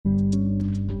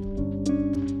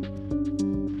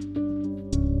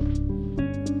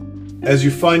As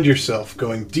you find yourself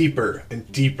going deeper and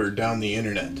deeper down the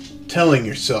internet, telling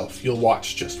yourself you'll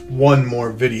watch just one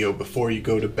more video before you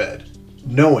go to bed,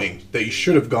 knowing that you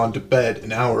should have gone to bed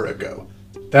an hour ago,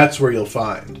 that's where you'll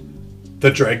find the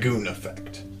Dragoon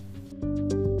effect.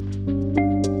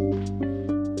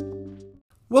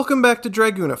 Welcome back to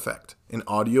Dragoon Effect, an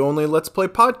audio-only Let's Play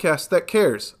podcast that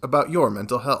cares about your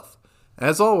mental health.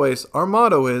 As always, our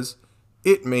motto is,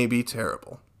 it may be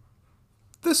terrible.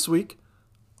 This week,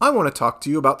 I want to talk to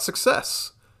you about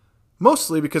success.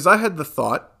 Mostly because I had the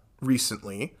thought,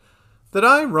 recently, that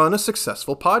I run a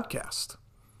successful podcast.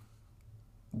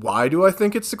 Why do I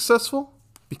think it's successful?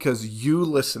 Because you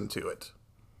listen to it.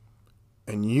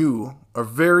 And you are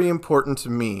very important to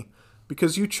me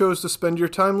because you chose to spend your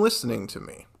time listening to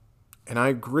me. And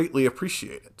I greatly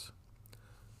appreciate it.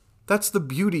 That's the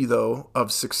beauty, though,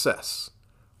 of success.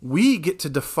 We get to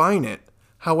define it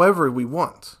however we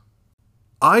want.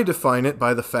 I define it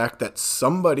by the fact that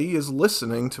somebody is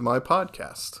listening to my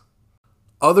podcast.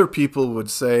 Other people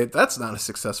would say, that's not a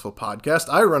successful podcast.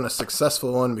 I run a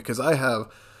successful one because I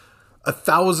have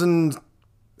 1,000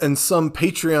 and some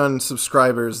Patreon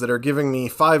subscribers that are giving me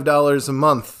 $5 a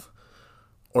month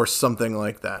or something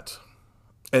like that.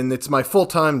 And it's my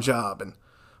full-time job. And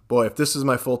boy, if this is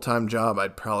my full-time job,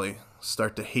 I'd probably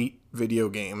start to hate video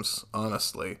games,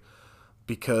 honestly,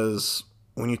 because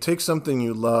when you take something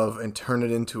you love and turn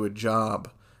it into a job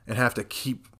and have to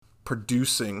keep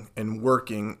producing and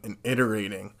working and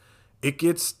iterating, it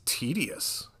gets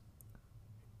tedious.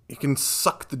 It can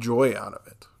suck the joy out of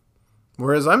it.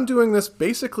 Whereas I'm doing this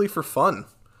basically for fun.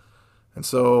 And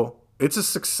so it's a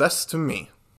success to me.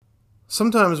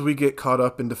 Sometimes we get caught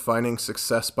up in defining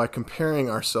success by comparing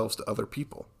ourselves to other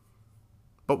people.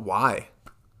 But why?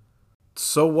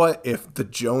 So what if the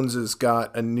Joneses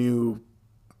got a new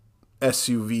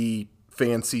SUV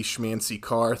fancy schmancy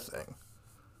car thing?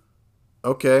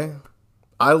 Okay,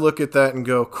 I look at that and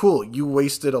go, cool, you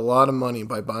wasted a lot of money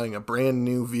by buying a brand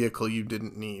new vehicle you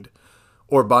didn't need,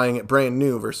 or buying it brand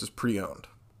new versus pre-owned.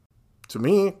 To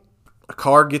me, a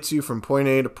car gets you from point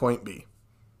A to point B.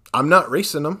 I'm not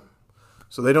racing them,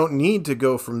 so they don't need to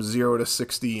go from 0 to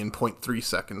 60 in 0.3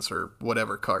 seconds or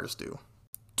whatever cars do.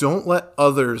 Don't let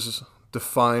others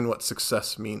define what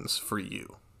success means for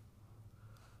you.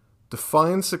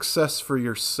 Define success for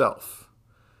yourself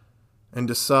and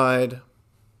decide,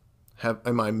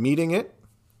 am I meeting it?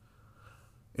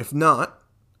 If not,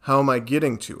 how am I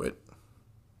getting to it?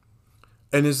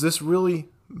 And is this really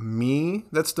me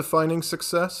that's defining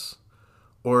success?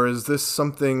 Or is this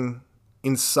something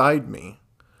inside me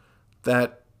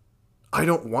that I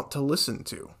don't want to listen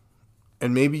to?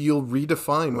 And maybe you'll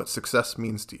redefine what success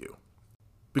means to you.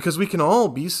 Because we can all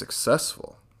be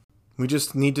successful. We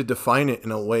just need to define it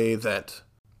in a way that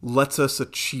lets us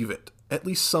achieve it, at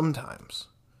least sometimes.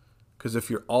 Because if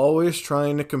you're always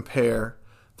trying to compare,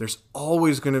 there's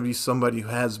always going to be somebody who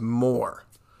has more,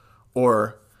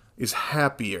 or is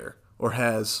happier, or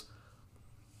has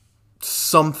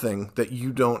something that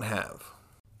you don't have.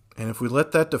 And if we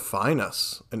let that define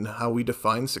us and how we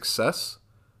define success,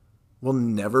 we'll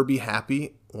never be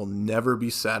happy, we'll never be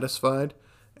satisfied,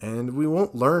 and we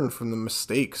won't learn from the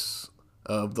mistakes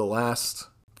of the last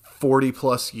 40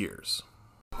 plus years.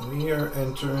 We are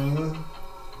entering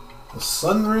the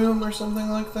sunroom or something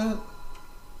like that.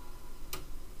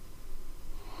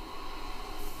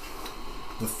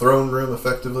 The throne room,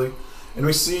 effectively. And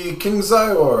we see King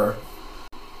Zyor.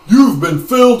 You've been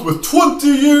filled with 20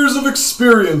 years of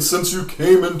experience since you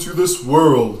came into this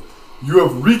world. You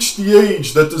have reached the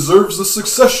age that deserves the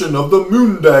succession of the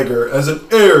Moondagger as an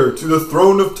heir to the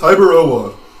throne of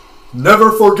Tiberoa.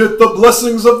 Never forget the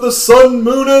blessings of the sun,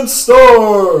 moon, and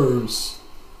stars.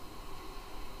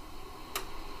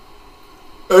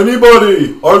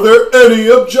 Anybody? Are there any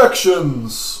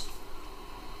objections?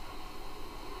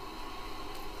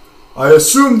 I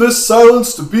assume this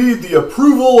silence to be the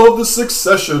approval of the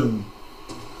succession.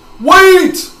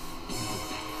 Wait!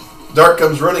 Dark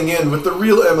comes running in with the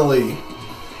real Emily.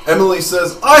 Emily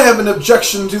says, I have an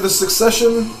objection to the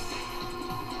succession.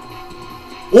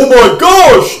 Oh my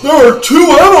gosh! There are 2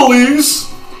 Emilys!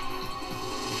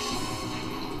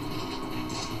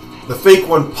 The fake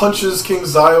one punches King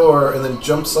Zyor and then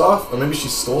jumps off. Or maybe she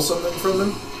stole something from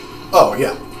him. Oh,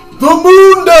 yeah. The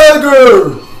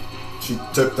Moondagger! She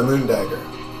took the Moondagger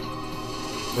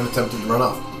and attempted to run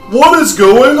off. What is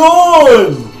going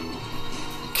on?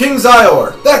 King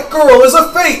Zyor, that girl is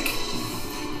a fake!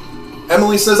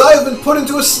 Emily says, I have been put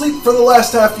into a sleep for the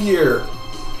last half year.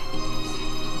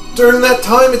 During that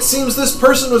time, it seems this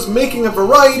person was making a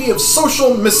variety of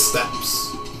social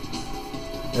missteps.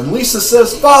 And Lisa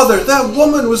says, Father, that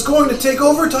woman was going to take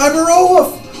over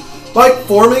Tiberoa. by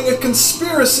forming a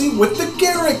conspiracy with the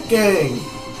Garrett gang.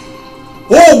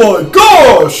 Oh my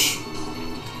gosh!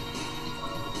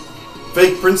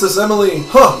 Fake Princess Emily,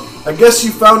 I guess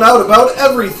you found out about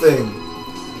everything.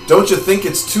 Don't you think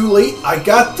it's too late? I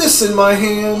got this in my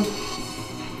hand.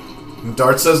 And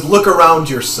Dart says, look around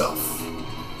yourself.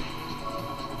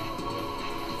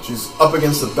 She's up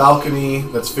against the balcony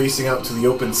that's facing out to the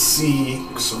open sea,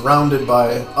 surrounded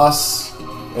by us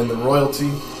and the royalty.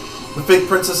 The fake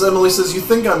Princess Emily says, you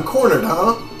think I'm cornered,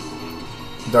 huh?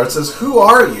 Dart says, who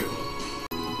are you?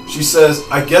 She says,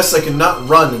 I guess I cannot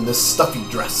run in this stuffy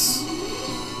dress.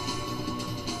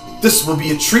 This will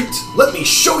be a treat. Let me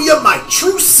show you my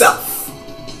true self.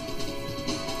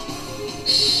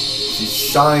 She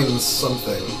shines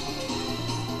something.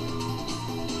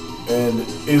 And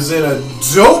is in a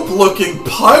dope-looking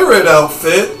pirate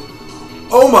outfit.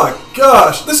 Oh my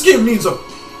gosh. This game needs a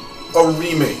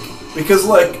remake. Because,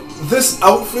 like, this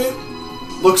outfit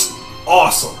looks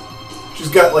awesome. She's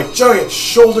got, like, giant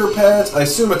shoulder pads. I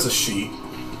assume it's a she.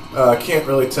 Can't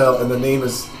really tell. And the name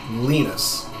is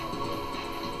Linus.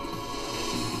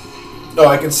 Oh,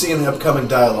 I can see in the upcoming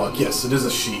dialogue. Yes, it is a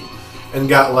she. And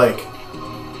got, like,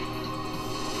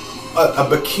 a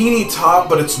bikini top,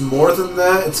 but it's more than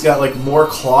that. It's got, like, more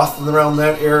cloth around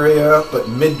that area, but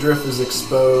midriff is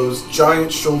exposed.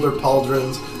 Giant shoulder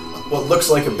pauldrons. What looks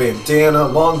like a bandana.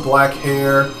 Long black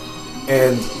hair.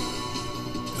 And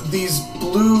these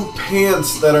blue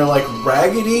pants that are, like,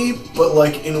 raggedy, but,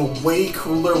 like, in a way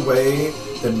cooler way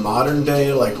than modern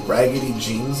day, like, raggedy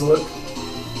jeans look.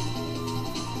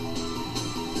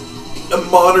 A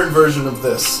modern version of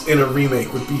this in a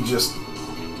remake would be just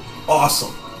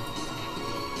awesome.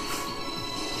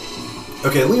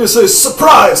 Okay, Lena says,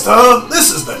 surprised, huh?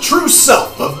 This is the true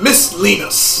self of Miss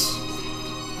Linus.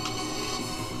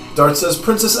 Dart says,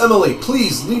 Princess Emily,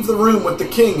 please leave the room with the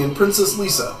king and Princess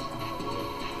Lisa.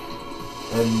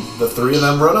 And the three of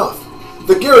them run off.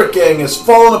 The Garrett gang has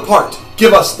fallen apart.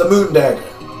 Give us the moon dagger.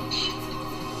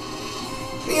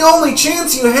 The only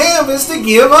chance you have is to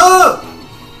give up.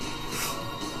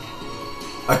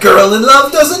 A girl in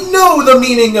love doesn't know the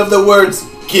meaning of the words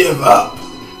give up.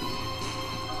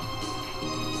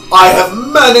 I have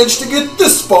managed to get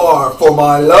this far for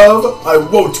my love. I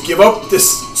won't give up this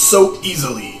so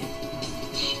easily.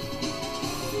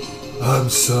 I'm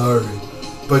sorry,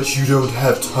 but you don't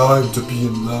have time to be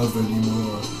in love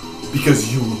anymore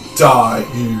because you will die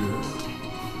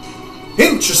here.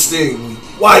 Interesting.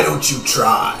 Why don't you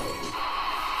try?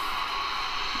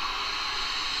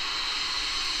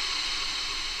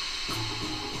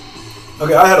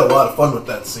 Okay, I had a lot of fun with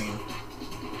that scene.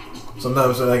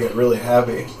 Sometimes when I get really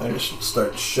happy, I just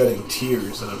start shedding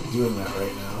tears, and I'm doing that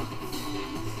right now.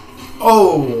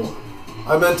 Oh!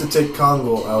 I meant to take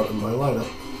Kongol out of my lineup.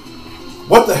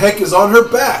 What the heck is on her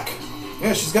back?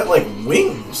 Yeah, she's got, like,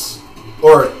 wings.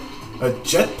 Or a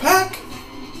jetpack?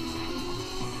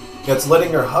 That's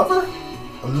letting her hover?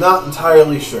 I'm not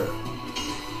entirely sure.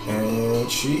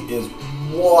 And she is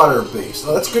water-based.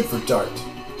 Oh, that's good for Dart.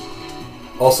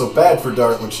 Also bad for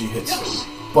Dart when she hits him.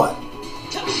 But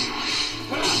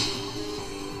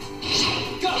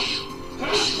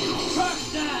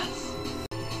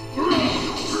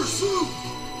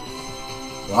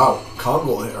wow,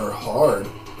 Kongol hit her hard.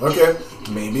 Okay,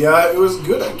 maybe it was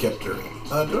good I kept her in. Do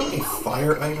I have any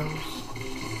fire items?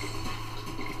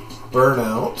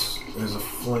 Burnout. There's a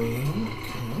flame.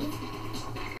 Okay.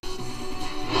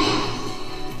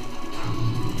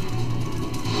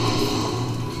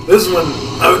 This one,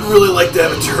 I would really like to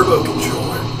have a turbo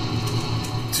controller.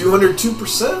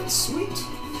 202%? Sweet.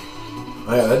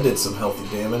 Oh yeah, that did some healthy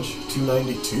damage.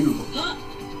 292.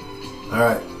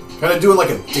 Alright. Kind of doing like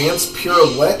a dance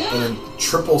pirouette and then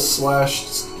triple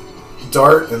slashed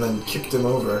Dart and then kicked him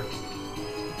over.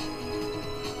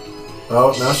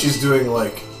 Oh, now she's doing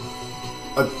like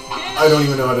I don't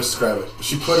even know how to describe it.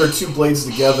 She put her two blades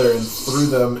together and threw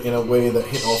them in a way that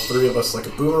hit all three of us like a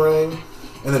boomerang,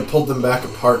 and then pulled them back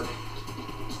apart.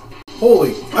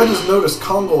 Holy, I just noticed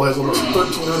Kongol has almost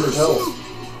 1,300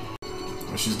 health.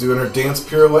 And she's doing her dance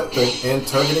pirouette thing and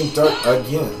targeting Dart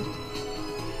again.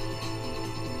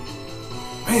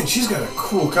 Man, she's got a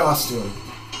cool costume.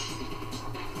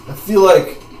 I feel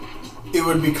like it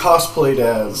would be cosplayed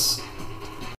as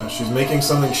she's making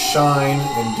something shine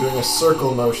and doing a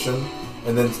circle motion,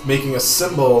 and then making a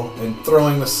symbol and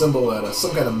throwing the symbol at us.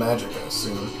 Some kind of magic, I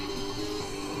assume.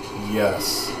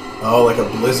 Yes. Oh, like a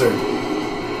blizzard.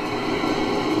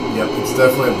 Yep, it's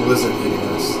definitely a blizzard hitting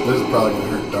us. This is probably going to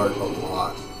hurt Dart a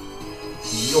lot.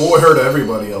 Or hurt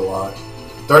everybody a lot.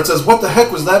 Dart says, what the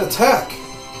heck was that attack?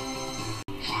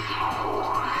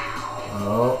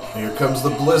 Oh, here comes the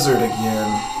blizzard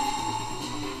again.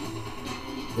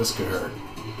 This could hurt.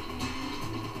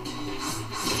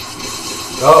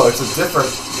 Oh, it's a different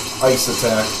ice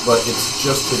attack, but it's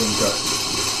just hitting Dark.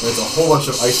 There's a whole bunch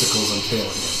of icicles impaling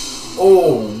it.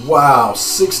 Oh, wow.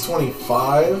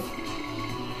 625?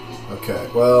 Okay,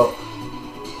 well...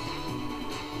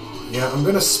 yeah, I'm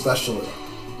going to special it up.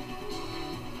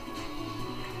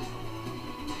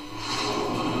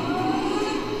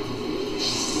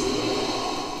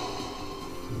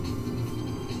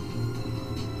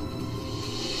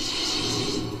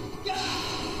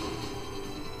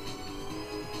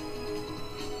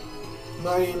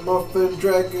 Mighty Morphin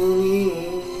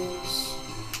Dragoonies.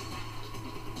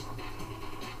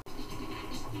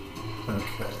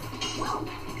 Okay.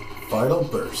 Final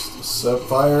burst.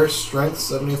 Fire strength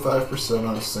 75%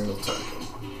 on a single target.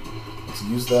 Let's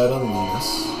use that on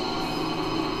Linus.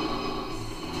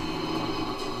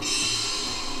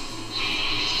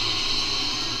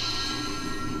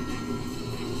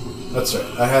 That's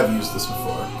right, I have used this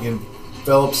before. He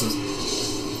envelops his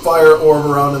fire orb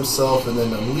around himself and then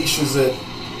unleashes it,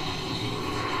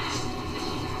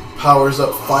 powers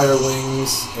up fire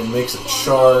wings, and makes it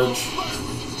charge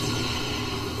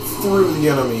through the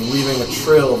enemy, leaving a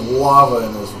trail of lava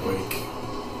in his wake.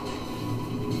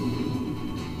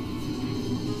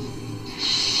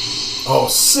 Oh,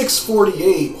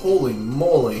 648! Holy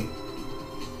moly!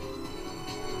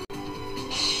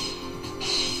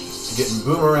 Getting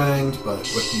boomeranged, but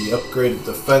with the upgraded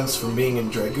defense from being in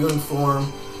Dragoon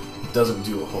form, it doesn't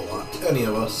do a whole lot to any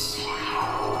of us.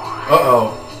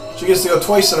 Uh-oh. She gets to go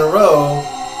twice in a row,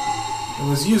 and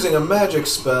was using a magic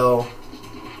spell.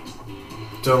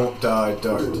 Don't die,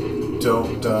 Dart.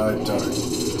 Don't die, Dart.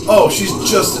 Oh, she's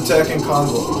just attacking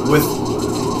Congo with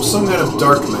some kind of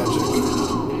dark magic.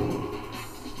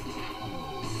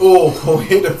 Oh,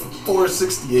 hit him for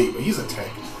 468, but he's a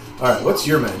tank. Alright, what's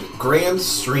your magic? Grand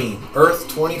Stream. Earth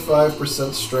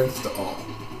 25% strength to all.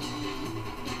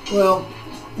 Well,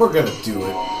 we're gonna do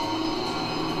it.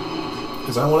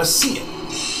 Because I want to see it.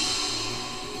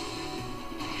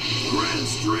 Grand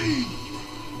Stream.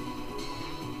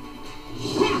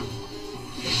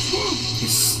 He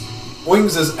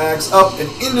swings his axe up and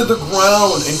into the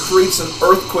ground and creates an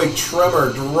earthquake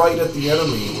tremor right at the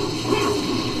enemy.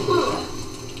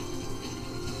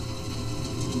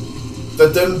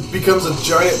 That then becomes a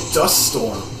giant dust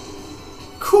storm.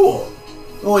 Cool.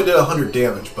 It only did 100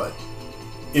 damage, but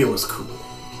it was cool.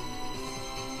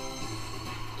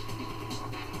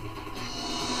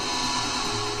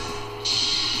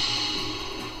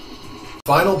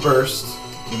 Final burst.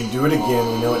 We can do it again.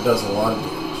 We know it does a lot of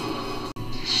damage.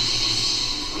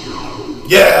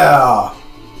 Yeah!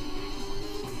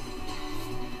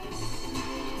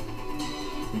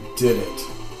 We did it.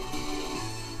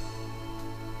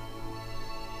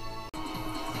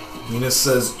 Venus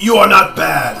says, "You are not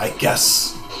bad, I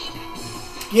guess."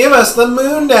 Give us the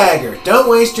moon dagger. Don't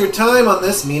waste your time on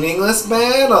this meaningless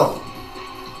battle.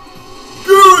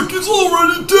 Garrick is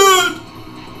already dead.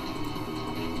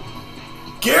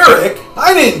 Garrick?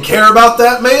 I didn't care about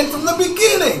that man from the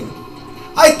beginning.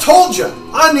 I told you,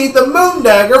 I need the moon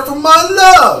dagger for my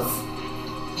love.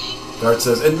 Dart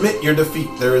says, admit your defeat.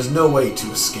 There is no way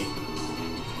to escape.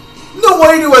 No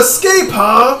way to escape,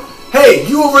 huh? Hey,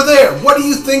 you over there, what do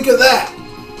you think of that?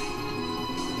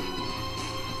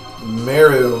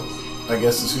 Meru, I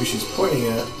guess is who she's pointing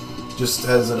at, just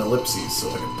has an ellipses so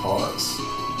I can pause.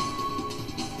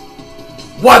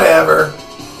 Whatever.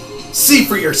 See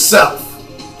for yourself.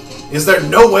 Is there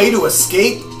no way to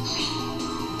escape?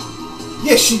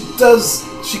 Yes, she does.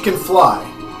 She can fly.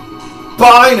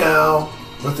 Bye now.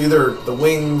 With either the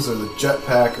wings or the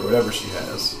jetpack or whatever she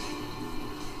has.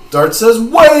 Dart says,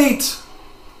 wait!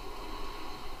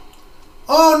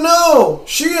 Oh no!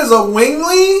 She is a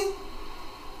wingly?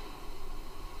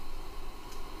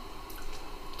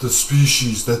 The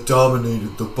species that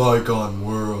dominated the bygone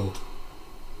world.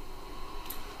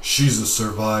 She's a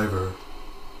survivor.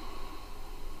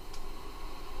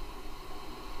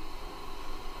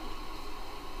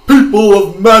 People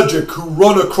of magic who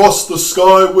run across the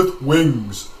sky with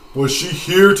wings. Was she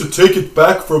here to take it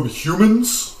back from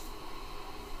humans?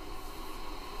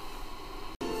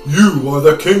 You are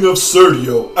the King of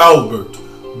Serdio, Albert.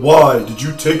 Why did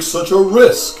you take such a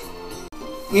risk?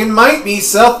 It might be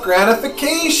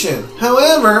self-gratification.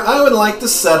 However, I would like to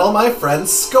settle my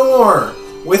friend's score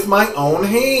with my own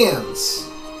hands.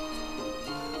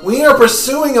 We are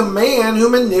pursuing a man who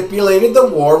manipulated the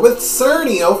war with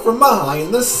Serdio from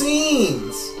behind the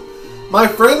scenes. My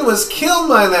friend was killed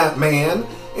by that man,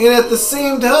 and at the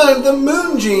same time the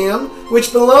Moon Gem,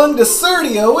 which belonged to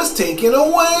Serdio, was taken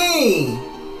away.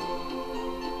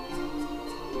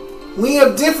 We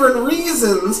have different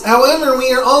reasons, however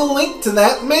we are all linked to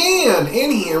that man,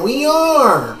 and here we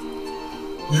are.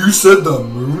 You said the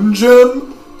moon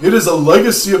gem? It is a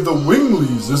legacy of the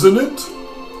Wingleys, isn't it?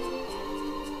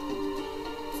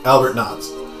 Albert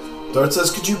nods. Dart says,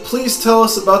 could you please tell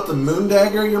us about the moon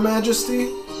dagger, your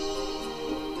majesty?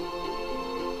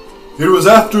 It was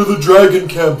after the Dragon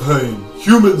campaign.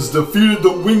 Humans defeated the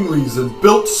Wingleys and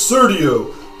built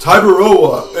Serdio,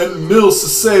 Tiberoa, and Mil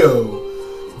Siseo.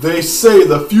 They say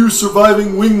the few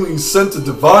surviving Wingleys sent a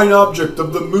divine object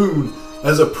of the moon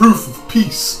as a proof of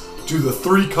peace to the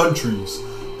three countries.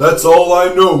 That's all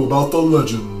I know about the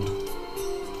legend.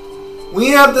 We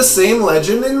have the same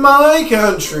legend in my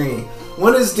country.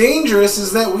 What is dangerous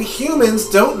is that we humans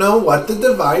don't know what the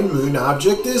divine moon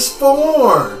object is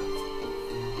for.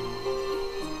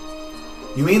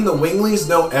 You mean the Wingleys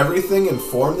know everything and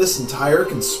form this entire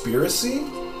conspiracy?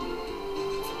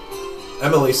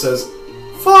 Emily says,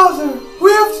 Father, we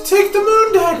have to take the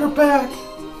moon dagger back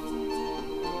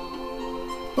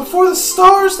before the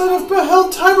stars that have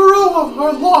beheld Tiberoa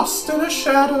are lost in a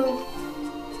shadow.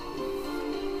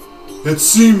 It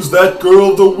seems that girl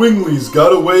of the Wingleys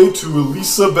got away to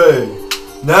Elisa Bay.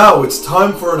 Now it's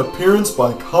time for an appearance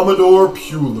by Commodore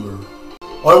Puler.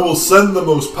 I will send the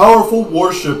most powerful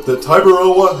warship that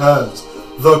Tiberoa has,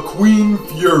 the Queen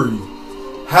Fury.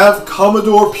 Have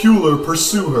Commodore Puler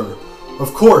pursue her.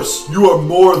 Of course, you are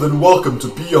more than welcome to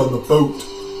be on the boat.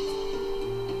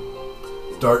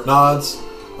 Dart nods.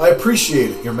 I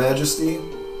appreciate it, your majesty.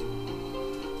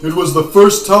 It was the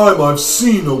first time I've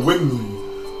seen a Wingley,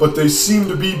 but they seem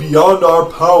to be beyond our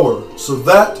power, so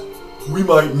that we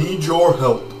might need your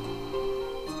help.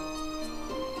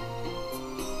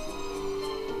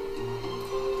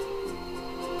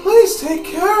 Please take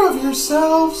care of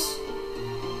yourselves.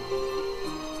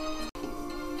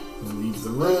 We leave the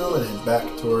room and head back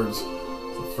towards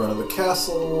the front of the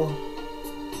castle.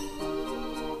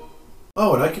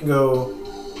 Oh, and I can go,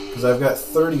 because I've got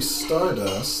 30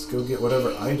 Stardust, go get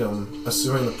whatever item,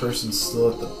 assuming the person's still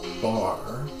at the bar.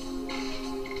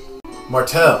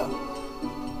 Martel.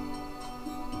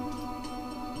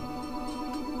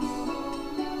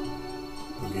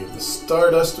 We gave the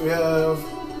Stardust we have.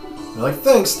 They're like,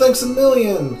 thanks a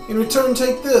million! In return,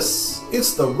 take this!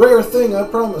 It's the rare thing I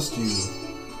promised you.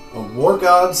 A War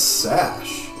God's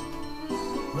Sash.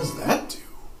 What does that do?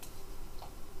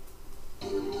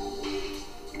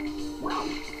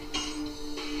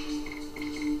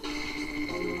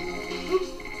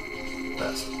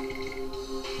 Fast.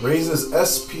 Raises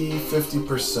SP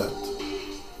 50%.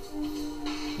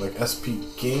 Like SP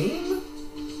gain?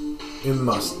 It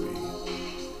must be.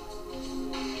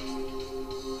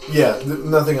 Yeah,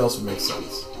 nothing else would make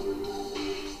sense.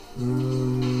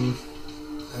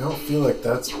 I don't feel like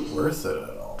that's worth it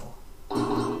at all.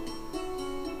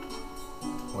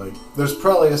 Like, there's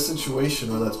probably a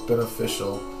situation where that's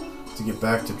beneficial to get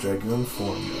back to Dragoon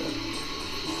form, but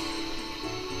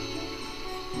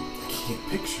I can't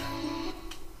picture.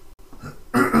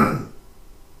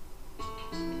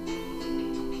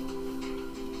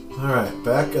 Alright,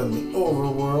 back on the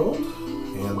overworld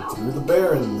and through the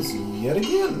Barrens yet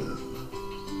again.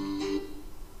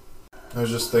 I was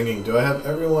just thinking, do I have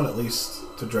everyone at least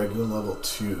to Dragoon level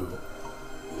 2?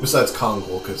 Besides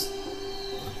Kongol, because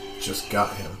I just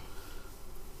got him.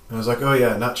 And I was like, oh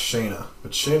yeah, not Shayna.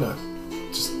 But Shayna,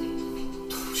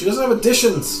 she doesn't have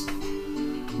additions!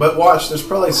 But watch, there's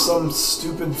probably some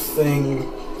stupid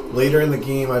thing later in the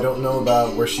game I don't know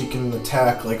about where she can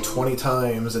attack like 20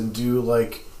 times and do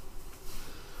like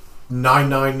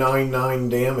 9999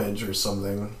 damage or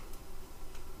something.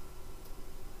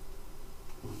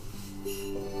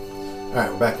 Alright,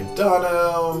 we're back in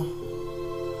Donau.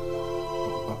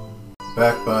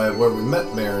 Back by where we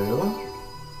met Mario.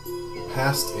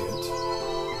 Past it.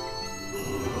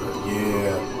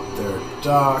 Yeah, there are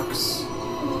docks.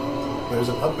 There's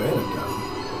an up and a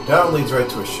down. Down leads right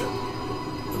to a ship.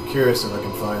 I'm curious if I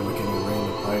can find like any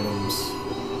random items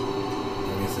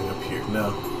or anything up here.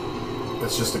 No.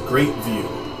 It's just a great view.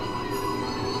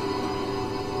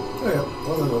 Oh yeah,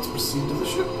 well then let's proceed to the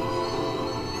ship.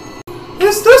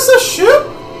 Is this a ship?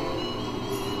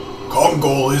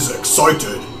 Kongol is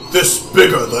excited. This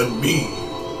bigger than me.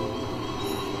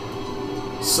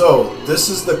 So, this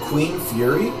is the Queen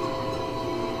Fury?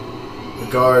 The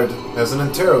guard has an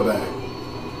Entero bag.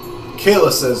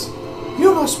 Kayla says,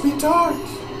 you must be Dart.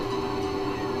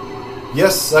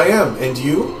 Yes, I am. And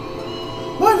you?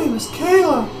 My name is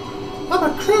Kayla. I'm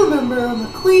a crew member on the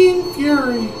Queen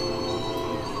Fury.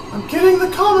 I'm getting the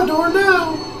Commodore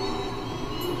now.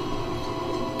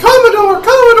 Commodore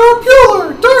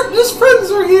Puler! Dart and his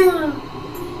friends are here!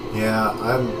 Yeah,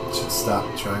 I should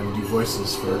stop trying to do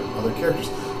voices for other characters.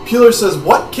 Peeler says,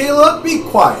 "What, Kayla? Be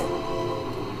quiet."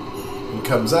 He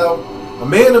comes out. "A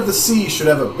man of the sea should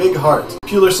have a big heart."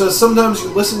 Peeler says, "Sometimes you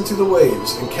listen to the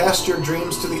waves and cast your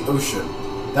dreams to the ocean.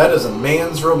 That is a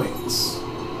man's romance."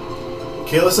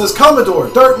 Kayla says, "Commodore,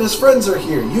 Dart and his friends are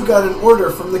here. You got an order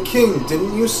from the king,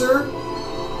 didn't you, sir?"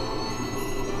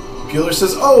 Peeler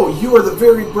says, "Oh, you are the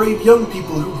very brave young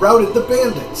people who routed the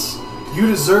bandits. You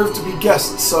deserve to be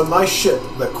guests on my ship,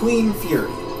 the Queen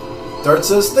Fury." Dart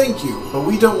says, "Thank you, but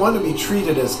we don't want to be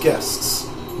treated as guests.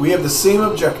 We have the same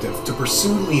objective, to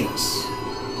pursue Linus."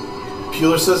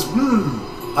 Peeler says,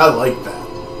 I like that."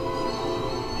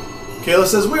 Kayla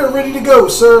says, "We are ready to go,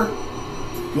 sir."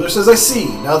 Peeler says, "I see.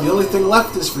 Now the only thing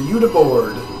left is for you to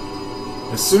board.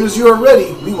 As soon as you are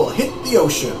ready, we will hit the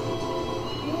ocean."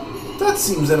 That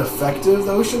seems ineffective.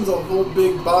 The ocean's a whole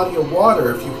big body of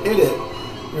water. If you hit it,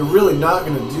 you're really not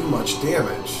going to do much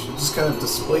damage. You just kind of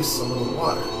displace some of the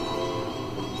water.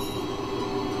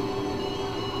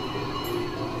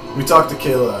 We talk to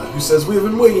Kayla, who says, "We have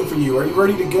been waiting for you. Are you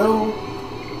ready to go?"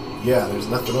 "Yeah, there's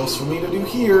nothing else for me to do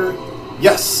here."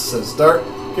 "Yes," says Dart.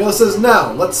 Kayla says,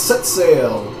 "Now, let's set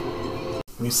sail."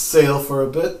 We sail for a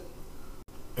bit,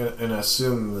 and I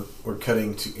assume that we're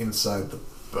cutting to inside the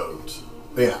boat.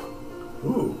 Yeah.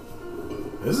 Ooh.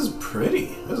 This is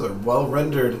pretty. This is a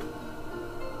well-rendered...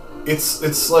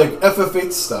 It's like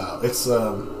FF8 style. It's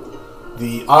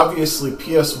the obviously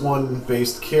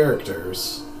PS1-based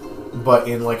characters, but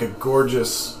in like a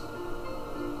gorgeous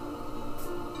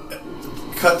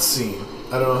cutscene.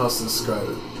 I don't know how else to describe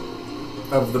it.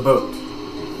 Of the boat.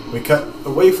 We cut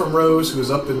away from Rose, who's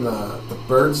up in the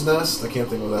bird's nest. I can't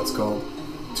think of what that's called.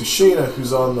 To Shayna,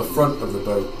 who's on the front of the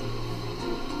boat.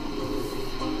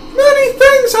 "Many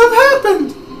things have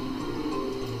happened.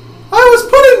 I was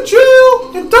put in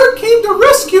jail, and Dart came to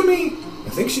rescue me." I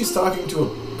think she's talking to a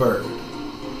bird.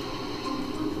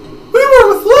 "We were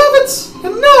with Lovitz,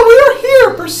 and now we are here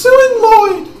pursuing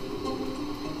Lloyd.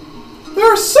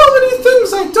 There are so many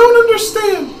things I don't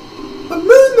understand. The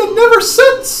moon that never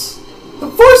sets, the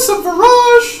voice of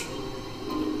Virage.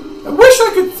 I wish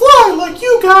I could fly like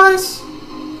you guys.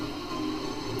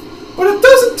 But it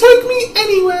doesn't take me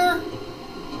anywhere.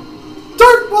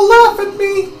 Dart will laugh at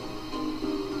me.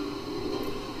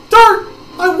 Dart,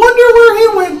 I wonder where he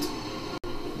went."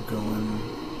 Going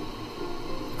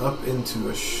up into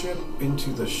a ship,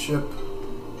 into the ship.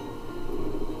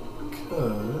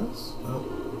 Because... oh.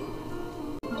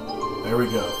 There we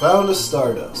go. Found a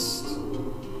Stardust.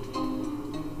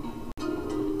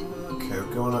 Okay,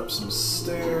 we're going up some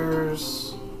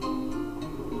stairs.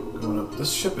 Going up...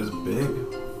 this ship is big.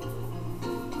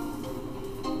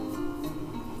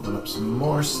 Going up some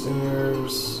more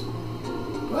stairs.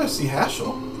 Oh, I see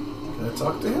Hashel. Can I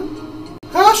talk to him?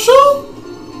 Hashel?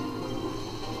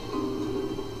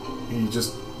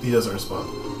 He doesn't respond.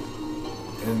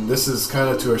 And this is kind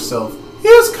of to herself. "He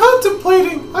is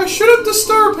contemplating. I shouldn't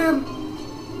disturb him."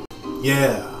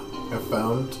 Yeah, I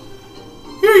found.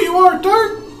 "Here you are,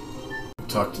 Dart."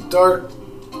 Talk to Dart.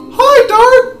 "Hi,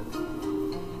 Dart."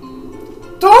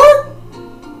 "Dart?"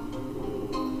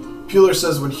 Peeler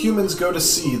says, "When humans go to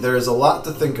sea, there is a lot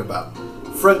to think about.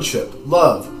 Friendship,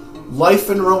 love, life,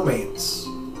 and romance.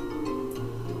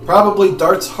 Probably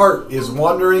Dart's heart is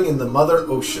wandering in the Mother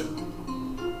Ocean."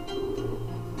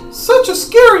 "Such a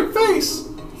scary face.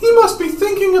 He must be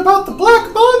thinking about the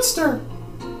black monster."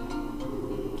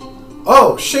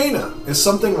 "Oh, Shayna, is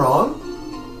something wrong?"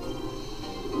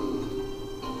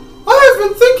 "I have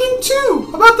been thinking too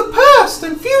about the past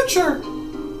and future.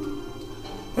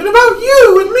 And about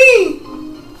you and me."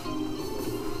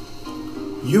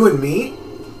 "You and me?"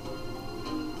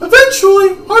 "Eventually,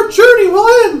 our journey will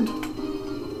end."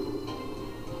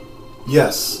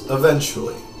 "Yes,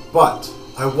 eventually. But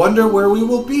I wonder where we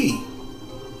will be."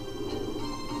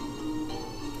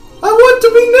 "I want to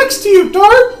be next to you,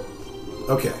 Dart."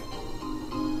 "Okay."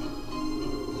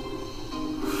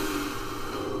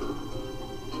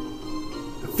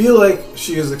 I feel like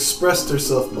she has expressed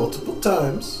herself multiple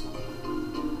times.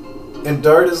 And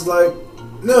Dart is like,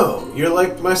 "No, you're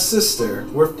like my sister.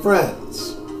 We're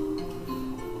friends."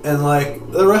 And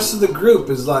like, the rest of the group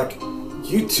is like,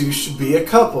 "You two should be a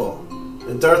couple."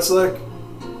 And Dart's like,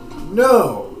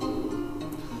 "No."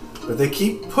 But they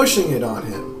keep pushing it on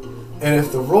him. And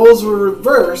if the roles were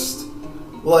reversed,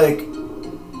 like,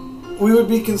 we would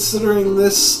be considering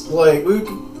this, like,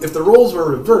 if the roles were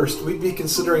reversed, we'd be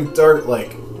considering Dart,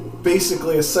 like,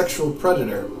 basically a sexual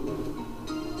predator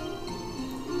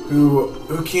who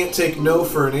can't take no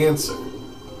for an answer.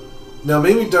 Now,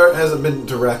 maybe Dart hasn't been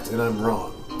direct and I'm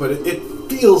wrong, but it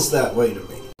feels that way to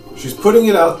me. She's putting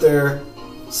it out there,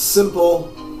 simple,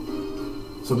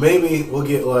 So maybe we'll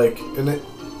get like an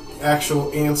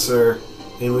actual answer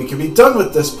and we can be done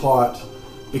with this plot,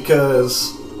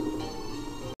 because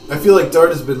I feel like Dart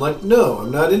has been like, no,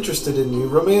 I'm not interested in you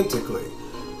romantically.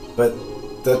 But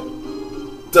that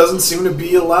doesn't seem to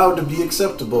be allowed to be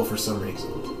acceptable for some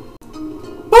reason.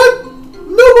 But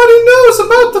nobody knows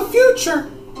about the future!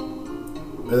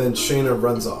 And then Shayna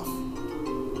runs off.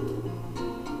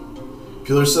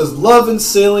 Peeler says, love and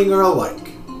sailing are alike.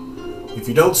 If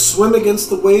you don't swim against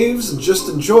the waves and just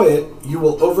enjoy it, you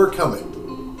will overcome it.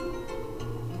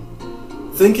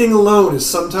 Thinking alone is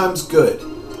sometimes good,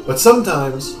 but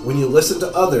sometimes, when you listen to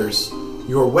others,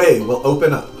 your way will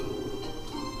open up.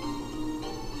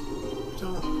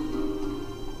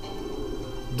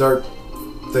 Dart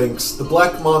thinks, the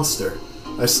Black Monster.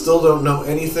 I still don't know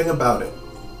anything about it.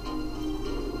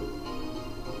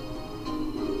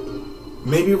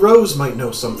 Maybe Rose might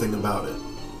know something about it.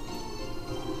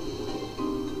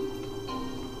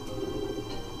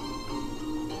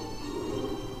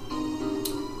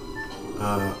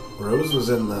 Rose was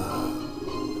in the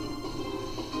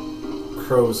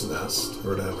crow's nest,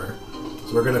 or whatever.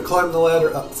 So we're going to climb the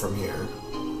ladder up from here.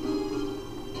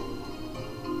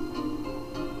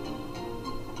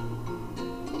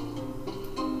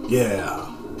 Yeah.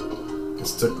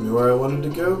 This took me where I wanted to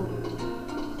go.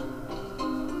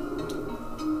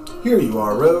 Here you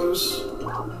are, Rose.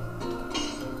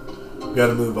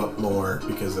 Gotta move up more,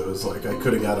 because it was like I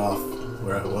could have got off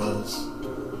where I was.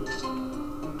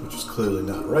 Which is clearly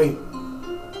not right.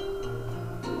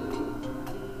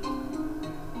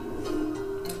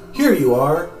 Here you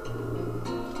are.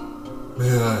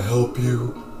 May I help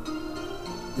you?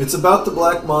 It's about the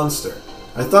Black Monster.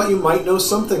 I thought you might know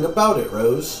something about it,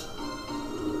 Rose.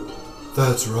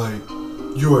 That's right.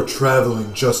 You are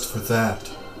traveling just for that.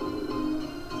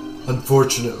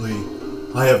 Unfortunately,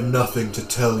 I have nothing to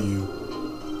tell you.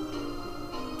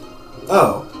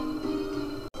 Oh.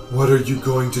 What are you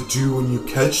going to do when you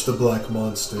catch the Black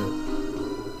Monster?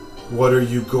 What are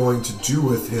you going to do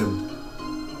with him?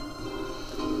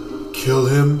 Kill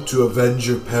him to avenge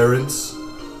your parents?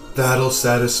 That'll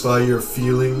satisfy your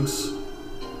feelings?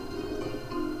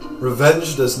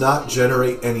 Revenge does not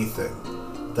generate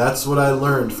anything. That's what I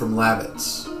learned from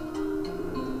Labbits.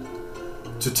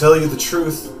 To tell you the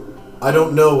truth, I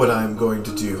don't know what I am going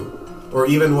to do, or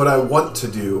even what I want to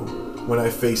do when I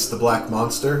face the Black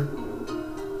Monster.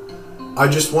 I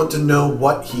just want to know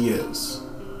what he is.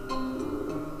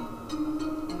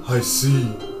 I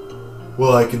see.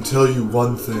 Well, I can tell you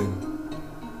one thing.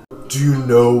 Do you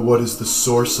know what is the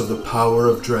source of the power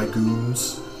of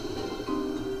dragoons?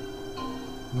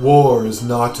 War is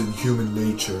not in human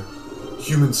nature.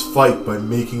 Humans fight by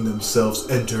making themselves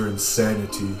enter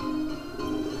insanity.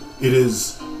 It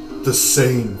is the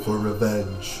same for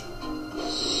revenge.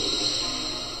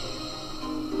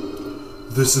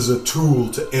 This is a tool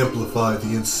to amplify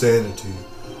the insanity,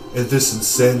 and this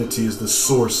insanity is the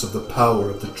source of the power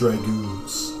of the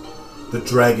dragoons, the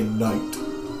Dragon Knight.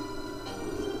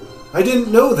 I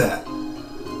didn't know that.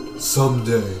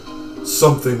 Someday,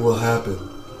 something will happen,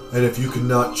 and if you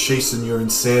cannot chasten your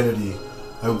insanity,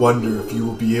 I wonder if you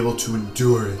will be able to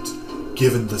endure it,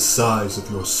 given the size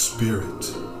of your spirit.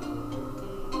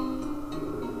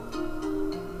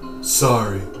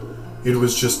 Sorry, it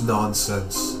was just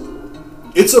nonsense.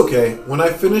 It's okay. When I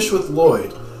finish with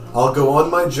Lloyd, I'll go on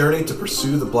my journey to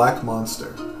pursue the Black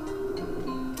Monster.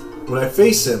 When I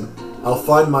face him, I'll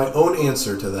find my own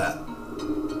answer to that.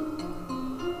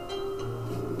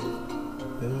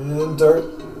 And Dart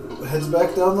heads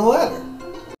back down the ladder.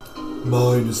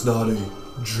 Mine is not a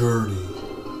journey.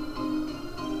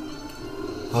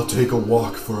 I'll take a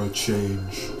walk for a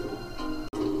change.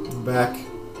 Back.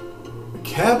 The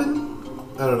cabin?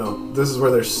 I don't know. This is where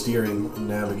they're steering and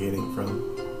navigating from.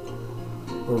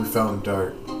 Where we found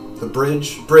Dart. The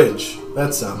bridge? Bridge.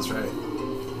 That sounds right.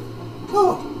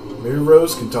 Oh, maybe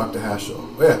Rose can talk to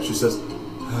Haschel. Oh yeah, she says,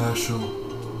 Haschel.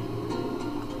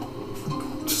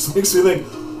 just makes me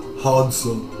think,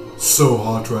 Hansel, so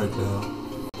hot right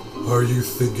now. Are you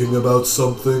thinking about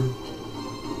something?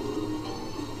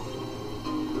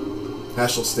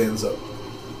 Haschel stands up.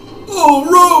 Oh,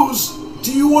 Rose!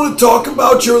 Do you want to talk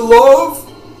about your love?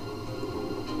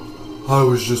 I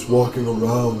was just walking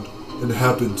around and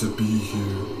happened to be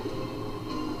here.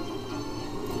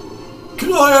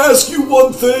 Can I ask you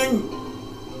one thing?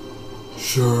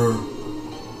 Sure.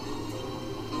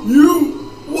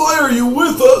 Why are you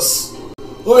with us?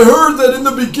 I heard that in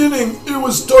the beginning it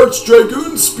was Dart's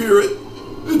Dragoon spirit.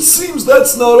 It seems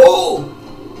that's not all.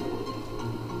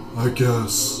 I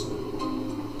guess.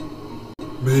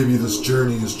 Maybe this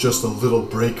journey is just a little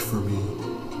break for me.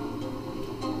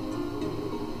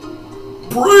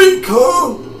 break,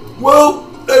 huh? Well,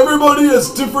 everybody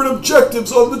has different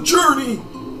objectives on the journey.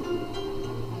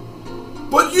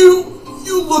 But you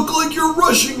look like you're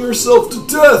rushing yourself to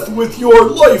death with your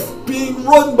life being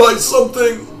run by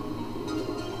something.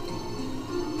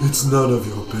 It's none of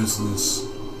your business.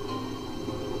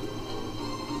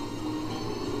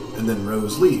 And then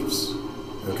Rose leaves.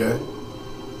 Okay?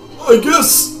 I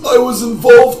guess I was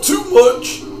involved too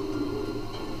much.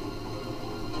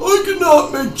 I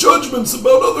cannot make judgments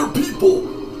about other people.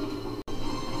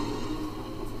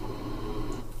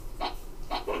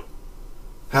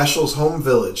 Haschel's home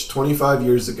village 25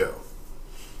 years ago.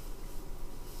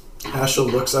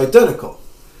 Haschel looks identical.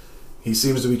 He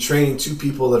seems to be training two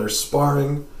people that are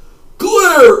sparring.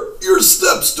 Claire, your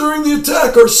steps during the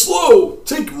attack are slow.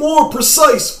 Take more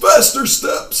precise, faster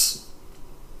steps.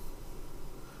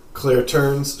 Claire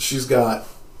turns. She's got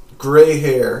gray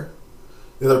hair.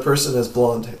 The other person has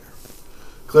blonde hair.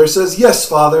 Claire says, "Yes,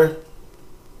 father."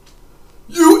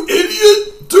 You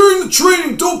idiot! During the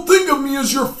training, don't think of me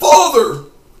as your father.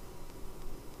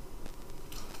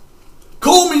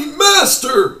 Call me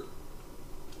Master!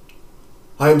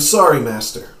 "I am sorry,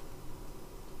 Master."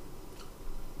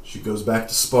 She goes back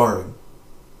to sparring.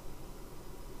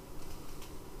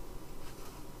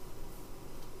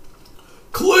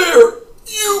 Claire,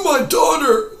 you, my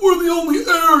daughter, were the only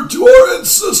heir to our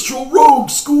ancestral rogue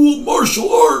school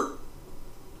martial art.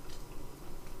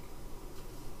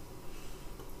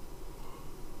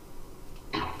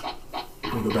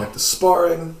 We go back to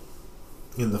sparring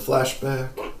in the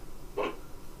flashback.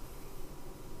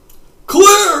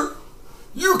 Claire,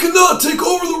 you cannot take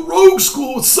over the rogue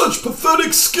school with such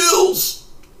pathetic skills.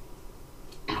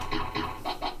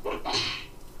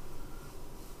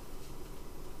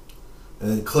 And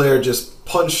then Claire just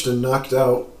punched and knocked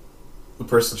out the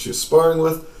person she was sparring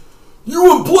with.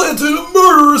 You implanted a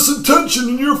murderous intention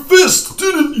in your fist,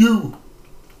 didn't you?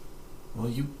 Well,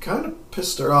 you kind of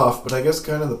pissed her off, but I guess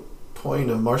kind of the point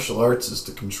of martial arts is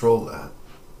to control that.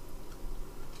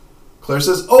 Claire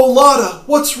says, "Oh, Lotta,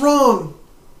 what's wrong?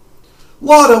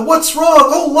 Lotta, what's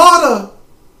wrong? Oh, Lotta!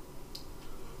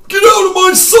 Get out of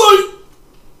my sight!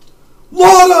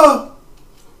 Lotta!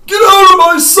 Get out of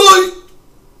my sight!"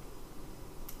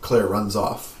 Claire runs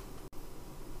off.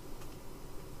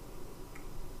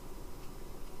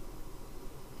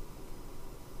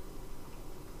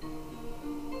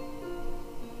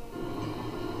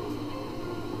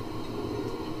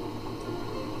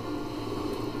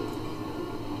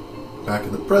 Back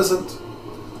in the present.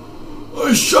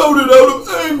 I shouted out of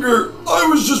anger. I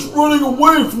was just running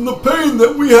away from the pain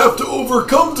that we have to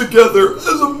overcome together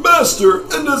as a master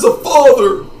and as a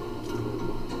father.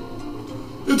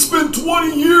 It's been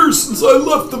 20 years since I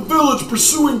left the village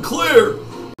pursuing Claire,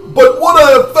 but what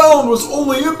I have found was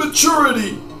only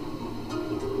immaturity.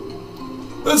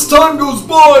 As time goes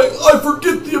by, I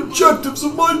forget the objectives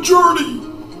of my journey.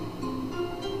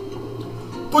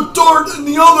 But Dart and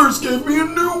the others gave me a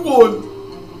new one.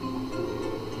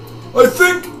 I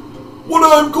think what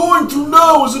I am going through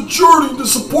now is a journey to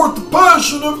support the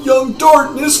passion of young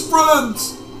Dart and his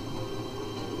friends.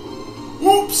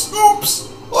 Oops,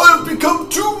 I have become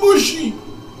too mushy.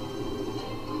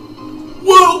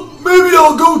 Well, maybe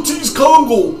I'll go tease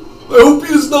Kongal. I hope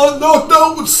he is not knocked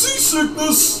out with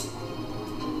seasickness.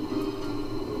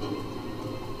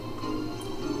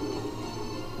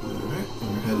 Alright,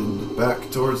 we're heading back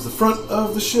towards the front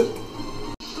of the ship.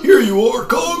 Here you are,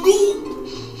 Kongal.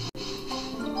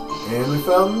 And we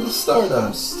found the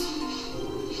Stardust.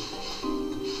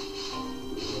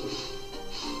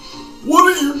 What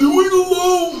are you doing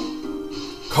alone?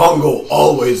 Kongal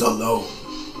always alone.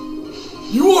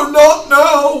 You are not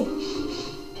now.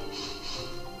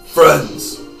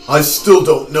 Friends, I still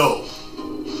don't know.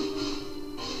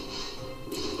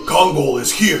 Kongal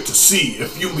is here to see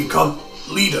if you become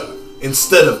leader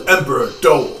instead of Emperor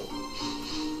Dole.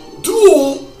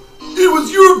 Duel? It was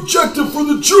your objective for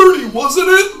the journey, wasn't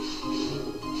it?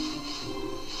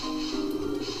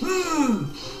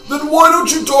 Then why don't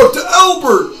you talk to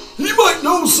Albert? He might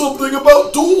know something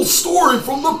about Duel's story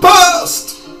from the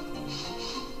past.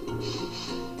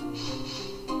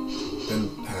 And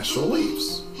Haschel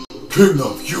leaves. King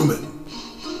of Human.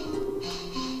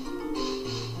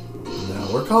 And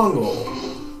now we're Kongal.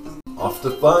 Off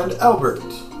to find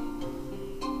Albert.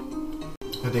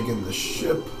 Heading in the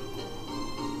ship.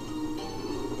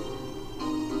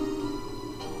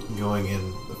 Going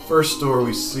in the first door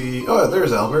we see... Oh,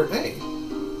 there's Albert. Hey.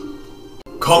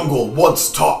 Kongal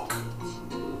wants talk.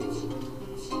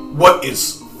 What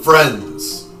is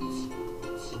friends?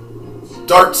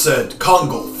 Dart said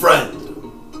Kongal friend.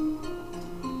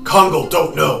 Kongal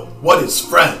don't know what is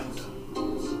friend.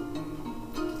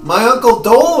 My Uncle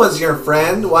Dole was your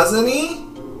friend, wasn't he?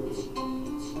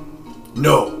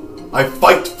 No, I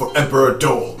fight for Emperor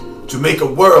Dole to make a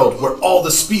world where all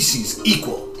the species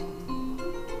equal.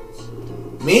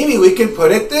 Maybe we can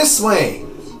put it this way.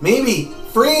 Maybe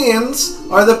friends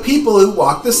are the people who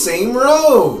walk the same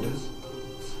road.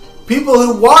 People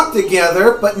who walk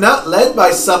together but not led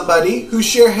by somebody who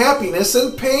share happiness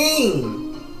and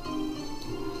pain.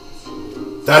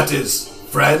 That is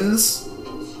friends?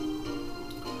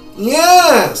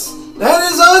 Yes,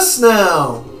 that is us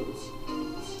now.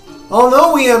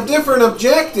 Although we have different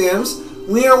objectives,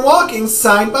 we are walking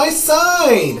side by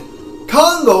side.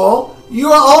 Congo,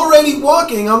 you are already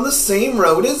walking on the same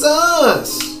road as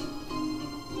us.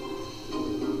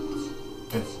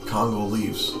 And Congo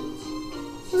leaves.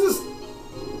 This is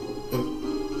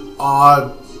an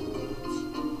odd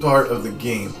part of the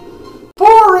game.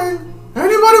 Boring!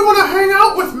 Anybody want to hang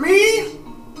out with me?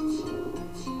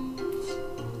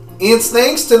 It's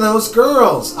thanks to those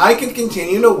girls I can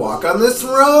continue to walk on this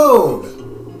road.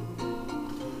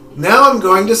 Now I'm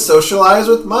going to socialize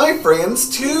with my friends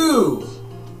too.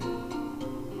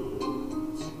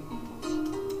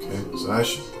 Okay, so I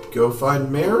should go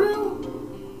find Maru?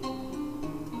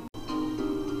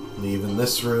 Leaving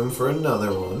this room for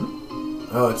another one.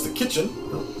 Oh, it's the kitchen.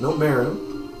 No Maru.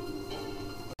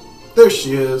 There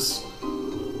she is.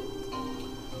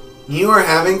 You are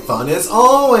having fun as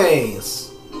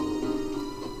always.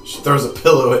 She throws a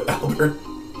pillow at Albert.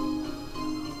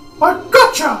 I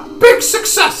gotcha! Big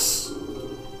success!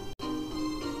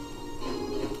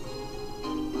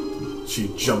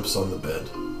 She jumps on the bed.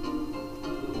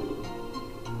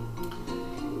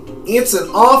 It's an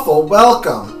awful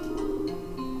welcome.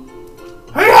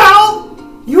 Hey Al!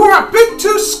 You are a bit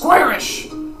too squarish.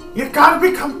 You gotta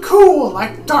become cool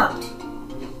like Dart.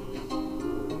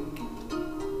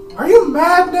 Are you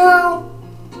mad now?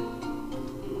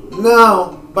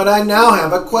 No, but I now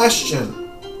have a question.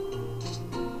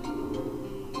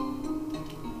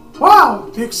 Wow,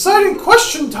 the exciting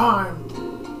question time.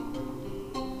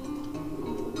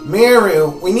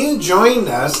 Maru, when you joined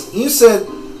us, you said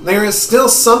there is still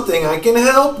something I can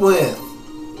help with.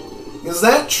 Is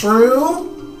that true?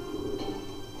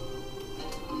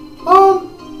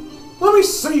 Let me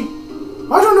see.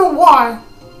 I don't know why,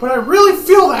 but I really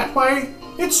feel that way.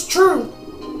 It's true.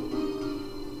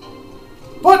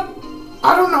 But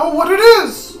I don't know what it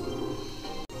is.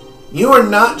 You are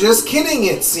not just kidding,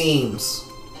 it seems.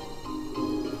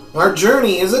 Our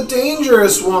journey is a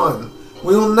dangerous one.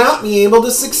 We will not be able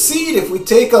to succeed if we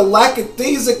take a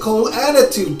lackadaisical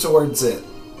attitude towards it.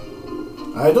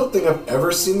 I don't think I've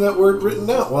ever seen that word written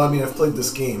out. Well, I mean, I've played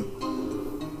this game.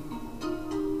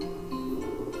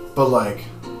 But like,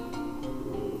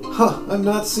 I've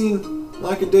not seen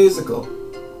lackadaisical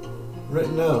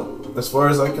written out. As far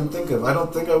as I can think of. I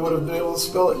don't think I would have been able to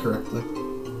spell it correctly.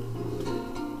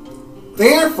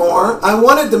 Therefore, I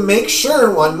wanted to make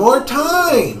sure one more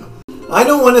time. I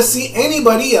don't want to see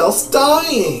anybody else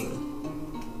dying.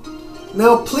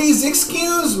 Now please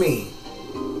excuse me.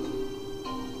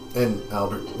 And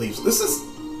Albert leaves. This is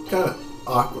kind of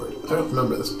awkward. I don't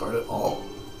remember this part at all.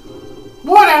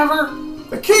 Whatever.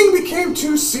 The king became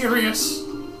too serious.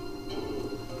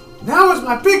 Now is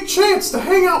my big chance to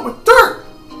hang out with Dirt.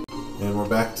 And we're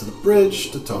back to the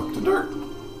bridge to talk to Dirt.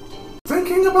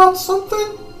 Thinking about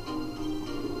something?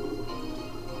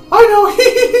 I know,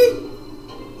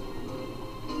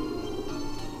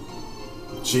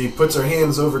 She puts her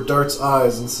hands over Dart's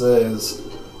eyes and says,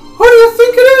 Who do you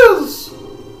think it is?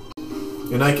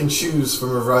 and I can choose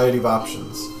from a variety of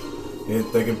options.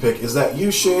 They can pick, is that you,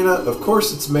 Shayna? Of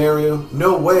course it's Mario.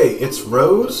 No way, it's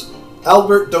Rose?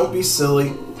 Albert, don't be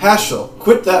silly. Hashel,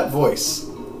 quit that voice.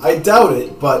 I doubt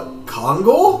it, but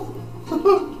Congo?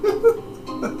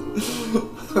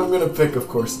 I'm gonna pick, of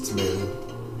course it's Mario.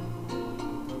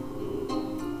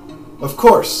 Of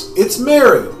course, it's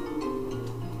Mario.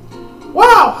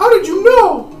 Wow, how did you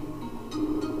know?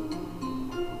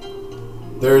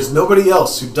 There is nobody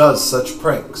else who does such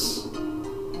pranks.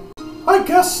 I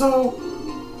guess so.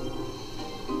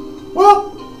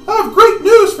 Well, I have great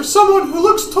news for someone who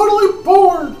looks totally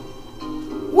bored.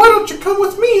 Why don't you come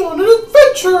with me on an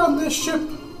adventure on this ship?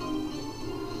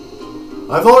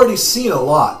 I've already seen a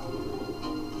lot.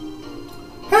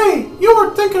 Hey, you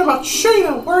weren't thinking about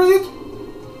Shayna, were you?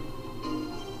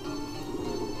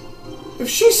 If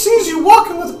she sees you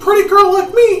walking with a pretty girl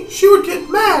like me, she would get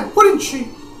mad, wouldn't she?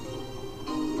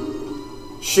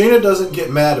 Shayna doesn't get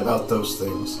mad about those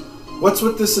things. What's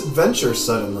with this adventure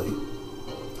suddenly?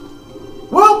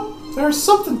 Well, there's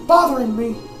something bothering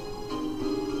me.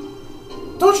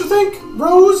 Don't you think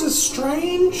Rose is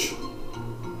strange?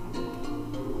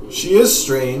 She is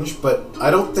strange, but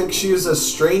I don't think she is as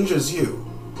strange as you.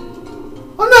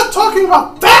 I'm not talking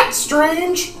about that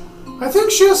strange! I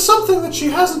think she has something that she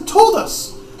hasn't told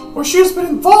us, or she has been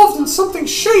involved in something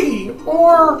shady,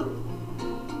 or...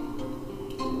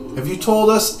 Have you told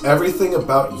us everything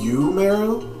about you,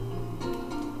 Meryl?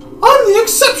 I'm the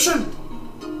exception!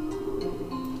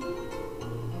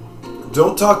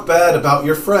 Don't talk bad about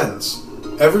your friends.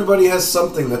 Everybody has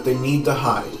something that they need to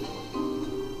hide.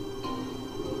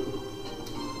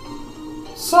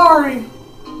 Sorry.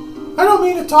 I don't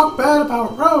mean to talk bad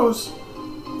about Rose,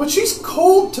 but she's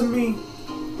cold to me.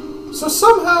 So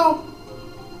somehow...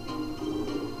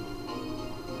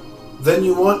 Then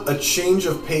you want a change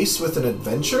of pace with an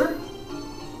adventure?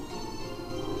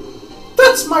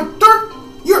 That's my dirt!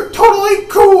 You're totally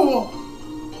cool!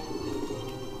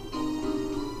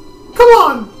 Come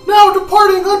on! Now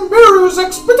departing on Meru's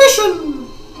expedition!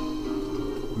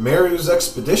 Meru's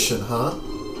expedition, huh?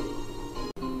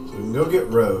 So we can go get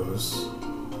Rose.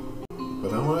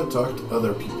 But I want to talk to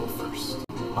other people first.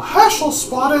 A Hashel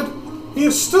spotted. He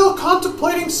is still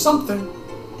contemplating something.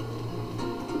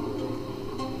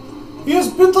 He has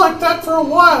been like that for a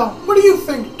while. What do you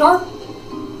think, Dart?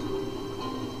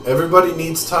 Everybody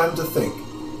needs time to think.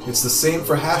 It's the same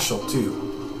for Hashel, too.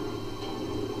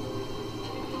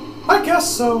 I guess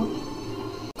so.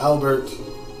 Albert.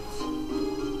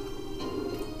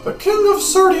 The King of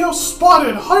Serdio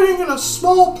spotted hiding in a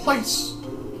small place.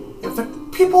 If the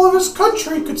people of his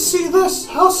country could see this,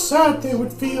 how sad they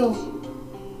would feel.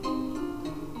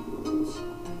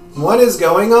 What is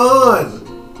going on?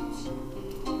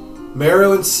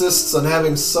 Meru insists on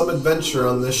having some adventure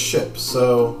on this ship,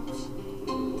 so...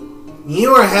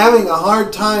 You are having a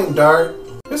hard time, Dart.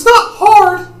 It's not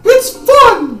hard, it's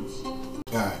fun!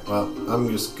 Alright, well, I'm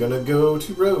just gonna go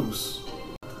to Rose.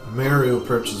 Meru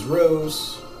approaches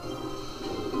Rose.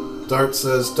 Dart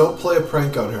says, don't play a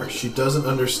prank on her. She doesn't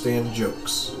understand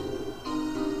jokes.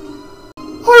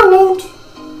 I won't.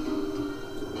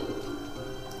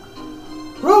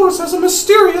 Rose has a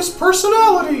mysterious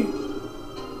personality.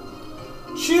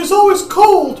 She is always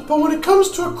cold, but when it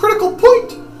comes to a critical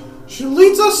point, she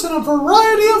leads us in a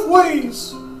variety of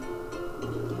ways.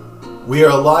 We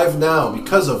are alive now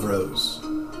because of Rose.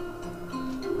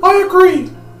 I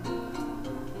agree.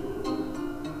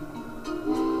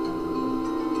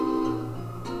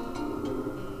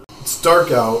 It's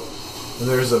dark out, and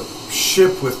there's a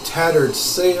ship with tattered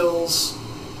sails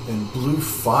and blue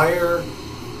fire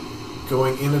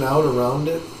going in and out around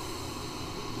it.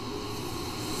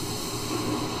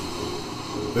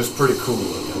 It's pretty cool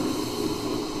looking.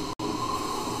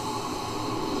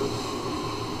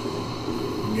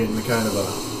 I'm getting the kind of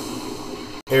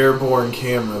a airborne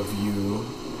camera view.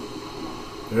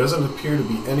 There doesn't appear to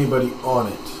be anybody on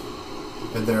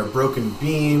it. And there are broken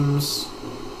beams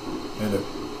and a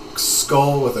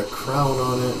skull with a crown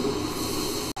on it.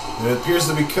 And it appears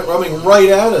to be coming right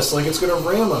at us like it's going to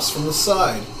ram us from the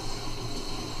side.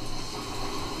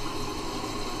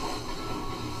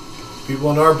 People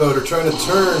on our boat are trying to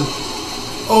turn.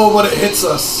 Oh, but it hits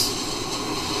us.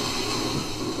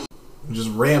 It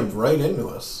just rammed right into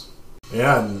us.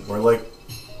 Yeah, and we're like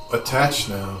attached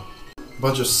now. A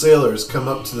bunch of sailors come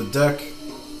up to the deck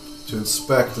to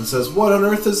inspect and says, what on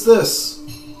earth is this?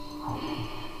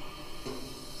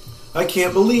 I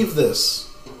can't believe this.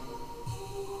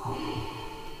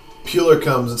 Pueller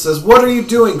comes and says, what are you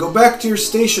doing? Go back to your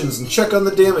stations and check on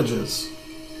the damages.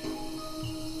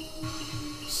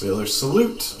 Sailors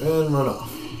salute and run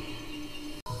off.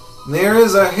 There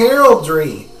is a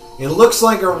heraldry. It looks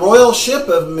like a royal ship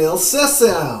of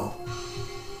Milsesau.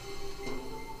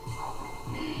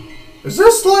 Is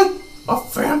this like a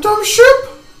phantom ship?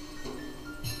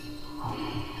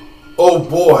 Oh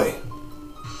boy.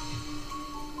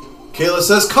 Kayla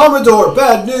says, Commodore,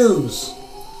 bad news.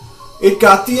 It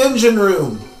got the engine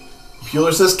room.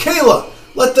 Pueller says, Kayla,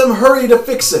 let them hurry to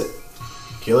fix it.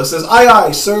 Kayla says, aye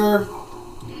aye, sir.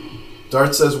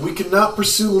 Dart says, we cannot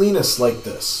pursue Linus like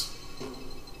this.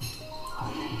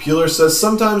 Pueller says,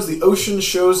 sometimes the ocean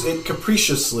shows it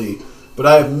capriciously, but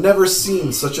I have never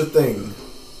seen such a thing.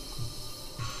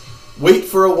 Wait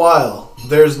for a while.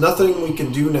 There's nothing we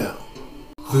can do now.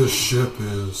 This ship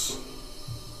is...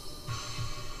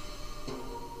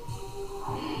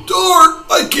 Dart!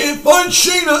 I can't find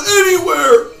Shayna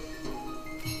anywhere!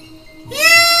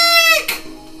 Yeek!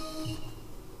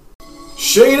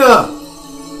 Shayna!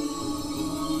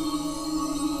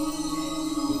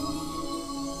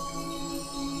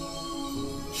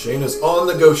 Shayna's on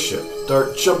the ghost ship.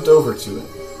 Dart jumped over to it.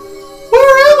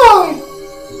 Where am I?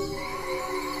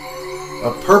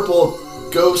 A purple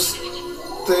ghost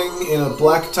thing in a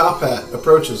black top hat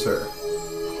approaches her.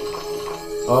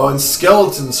 Oh, and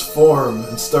skeletons form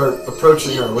and start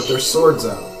approaching her with their swords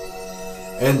out.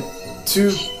 And two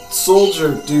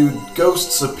soldier dude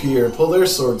ghosts appear, pull their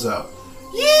swords out.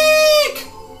 Yeek!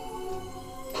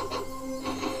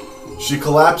 She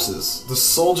collapses. The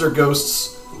soldier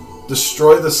ghosts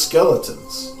destroy the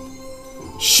skeletons.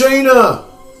 Shayna!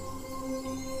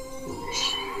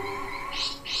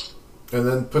 And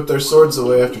then put their swords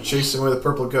away after chasing away the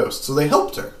purple ghost. So they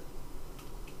helped her.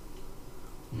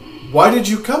 Why did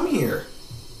you come here?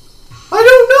 I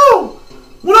don't know!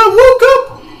 When I woke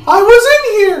up, I was in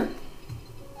here!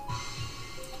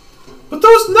 But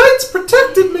those knights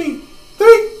protected me!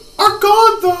 They are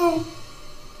gone, though!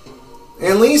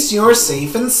 At least you're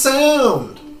safe and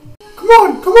sound. Come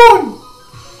on, come on!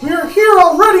 We are here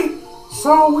already,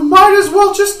 so we might as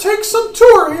well just take some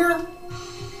tour here.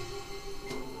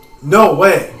 No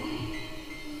way.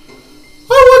 I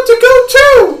want to go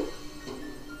too!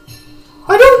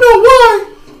 I don't know why,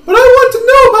 but I want to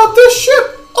know about this ship.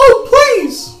 Oh,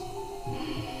 please!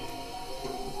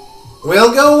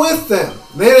 We'll go with them.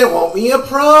 Then it won't be a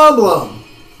problem.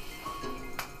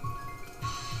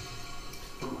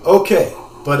 Okay,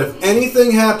 but if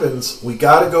anything happens, we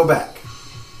gotta go back.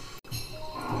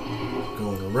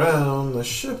 Going around the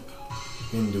ship,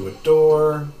 into a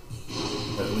door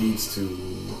that leads to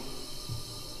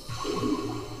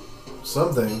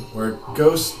something where a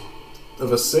ghost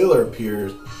of a sailor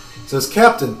appears. It says,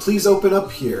 "Captain, please open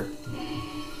up here."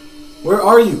 Where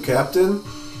are you, Captain?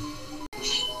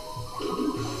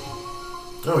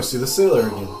 Oh, I see the sailor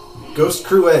again. Ghost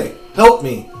Crew A, help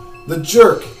me! The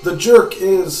jerk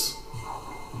is...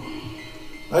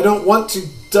 I don't want to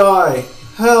die.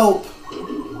 Help!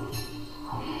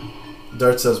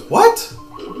 Dart says, what?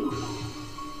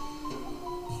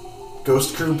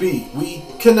 Ghost Crew B, we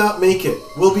cannot make it.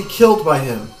 We'll be killed by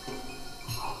him.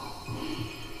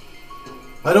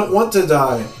 I don't want to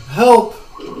die. Help!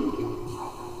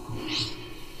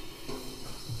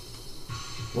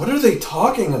 What are they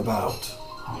talking about?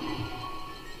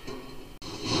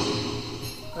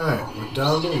 Alright, we're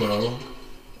down below,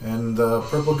 and the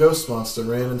purple ghost monster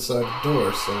ran inside the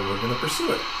door, so we're gonna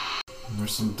pursue it. And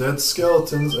there's some dead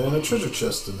skeletons and a treasure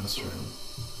chest in this room.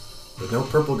 But no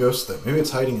purple ghost thing. Maybe it's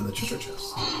hiding in the treasure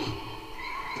chest.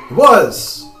 It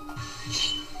was!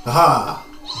 Haha!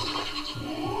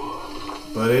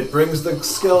 But it brings the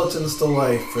skeletons to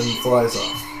life and flies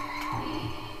off.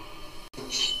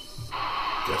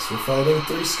 Guess we're fighting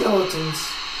 3 skeletons.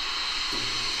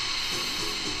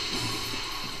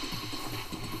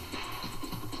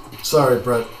 Sorry,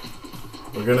 Brett.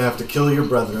 We're gonna have to kill your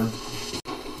brethren.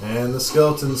 And the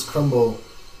skeletons crumble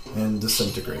and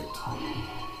disintegrate.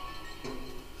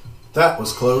 That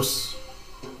was close.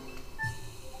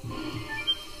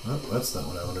 Oh, that's not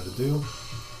what I wanted to do.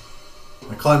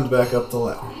 I climbed back up the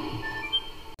ladder.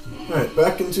 Alright,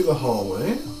 back into the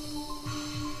hallway.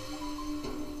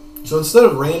 So instead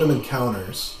of random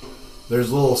encounters,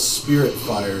 there's little spirit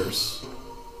fires.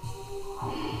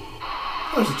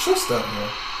 Oh, there's a chest out here.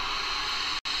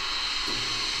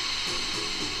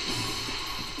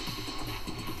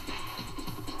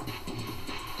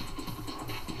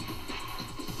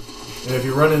 And if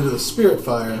you run into the spirit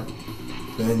fire,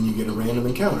 then you get a random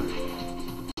encounter.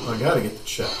 Oh, I gotta get the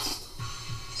chest.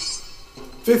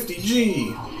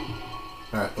 50G!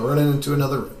 Alright, we're running into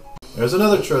another room. There's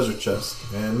another treasure chest,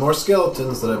 and more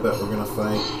skeletons that I bet we're gonna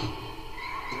fight.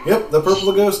 Yep, the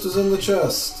purple ghost is in the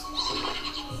chest.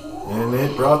 And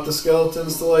it brought the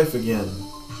skeletons to life again.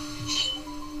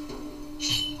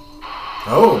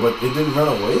 Oh, but it didn't run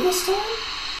away this time?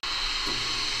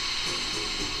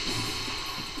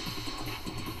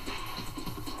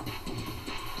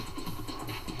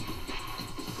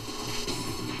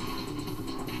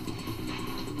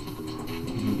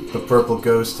 The purple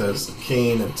ghost has a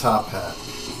cane and top hat.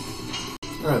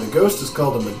 Alright, the ghost is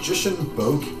called a magician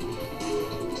bogey.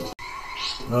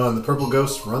 Oh, and the purple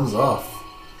ghost runs off.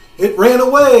 It ran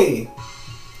away!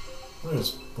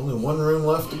 There's only one room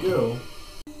left to go.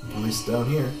 At least down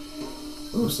here.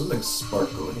 Ooh, something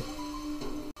sparkly.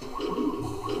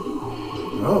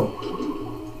 Oh.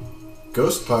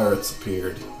 Ghost pirates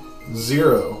appeared.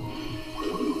 0.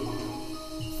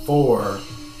 4.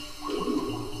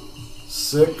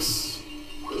 6,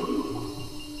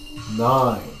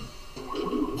 9.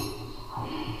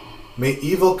 May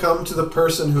evil come to the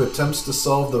person who attempts to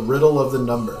solve the riddle of the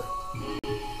number.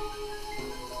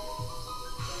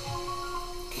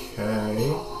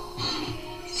 Okay.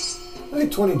 Hey,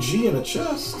 20G in a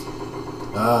chest.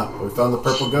 Ah, we found the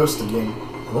purple ghost again.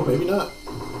 Well, maybe not.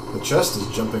 The chest is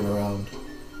jumping around.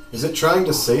 Is it trying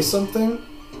to say something?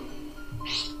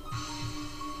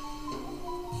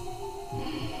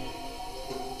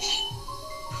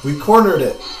 We cornered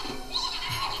it.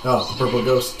 Oh, the purple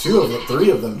ghost, three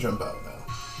of them jump out now.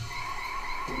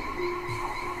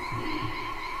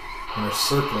 And they're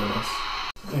circling us.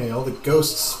 Hey, all the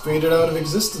ghosts faded out of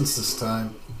existence this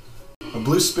time. A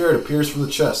blue spirit appears from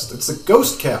the chest. It's the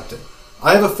ghost captain.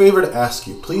 I have a favor to ask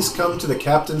you. Please come to the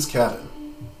captain's cabin.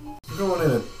 We're going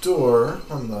in a door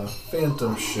on the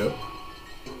Phantom ship.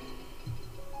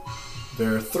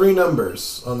 There are 3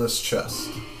 numbers on this chest.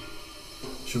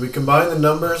 Should we combine the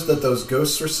numbers that those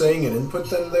ghosts were saying and input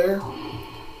them there?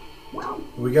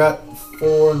 We got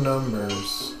 4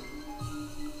 numbers.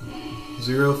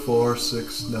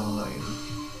 0469.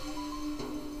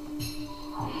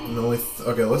 And only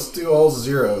okay, let's do all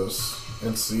zeros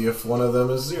and see if one of them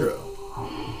is 0.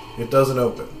 It doesn't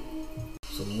open.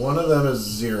 So one of them is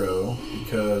 0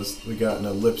 because we got an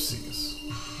ellipses.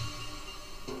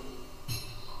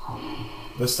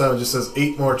 This time it just says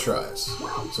 8 more tries.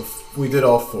 So we did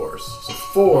all 4s. So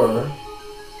 4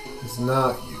 is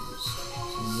not used.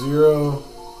 So 0,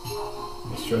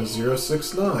 let's try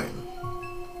 069.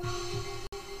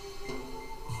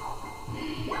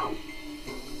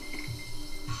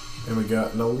 And we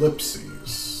got an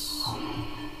ellipses.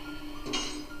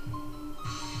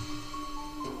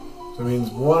 So it means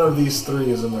one of these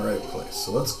 3 is in the right place.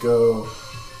 So let's go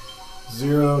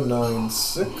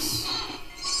 096.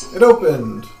 It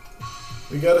opened!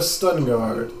 We got a stun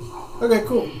guard. Okay,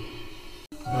 cool.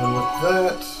 And with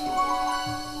that,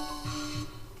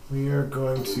 we are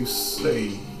going to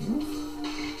save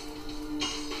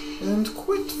and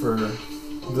quit for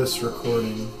this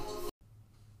recording.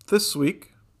 This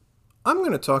week, I'm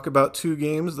going to talk about 2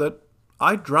 games that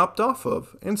I dropped off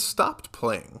of and stopped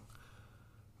playing.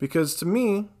 Because to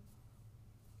me,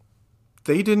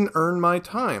 they didn't earn my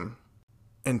time.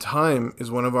 And time is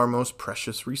one of our most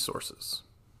precious resources.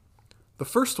 The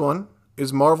first one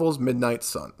is Marvel's Midnight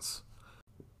Suns.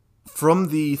 From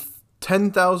the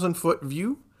 10,000-foot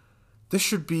view, this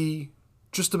should be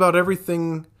just about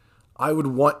everything I would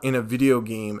want in a video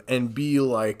game and be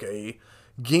like a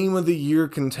Game of the Year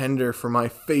contender for my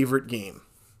favorite game.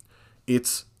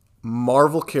 It's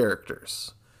Marvel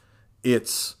characters.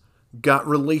 It's got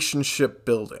relationship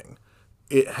building.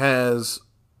 It has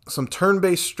some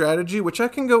turn-based strategy, which I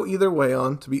can go either way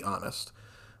on, to be honest.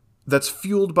 That's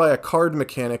fueled by a card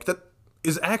mechanic that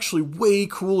is actually way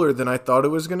cooler than I thought it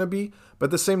was going to be, but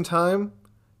at the same time,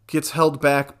 gets held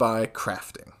back by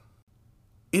crafting.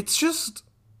 It's just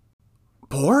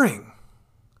boring.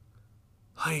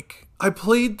 Like, I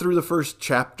played through the first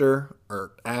chapter,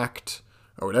 or act,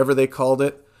 or whatever they called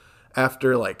it,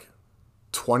 after like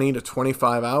 20 to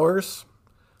 25 hours.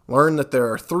 Learned that there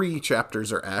are 3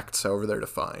 chapters or acts, however they're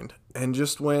defined, and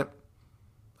just went,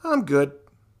 I'm good.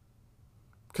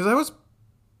 Because I was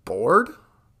bored.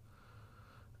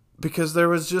 Because there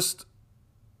was just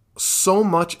so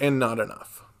much and not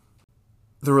enough.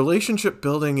 The relationship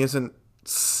building isn't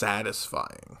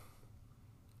satisfying.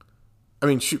 I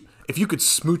mean, shoot, if you could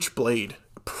smooch Blade,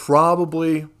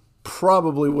 probably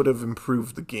would have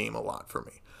improved the game a lot for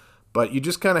me. But you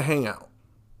just kind of hang out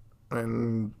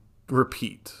and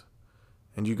repeat.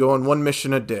 And you go on 1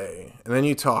 mission a day, and then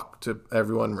you talk to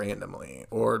everyone randomly,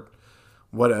 or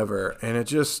whatever. And it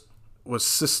just was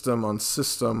system on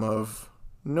system of,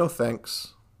 no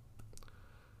thanks.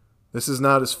 This is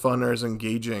not as fun or as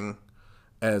engaging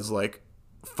as, like,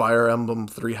 Fire Emblem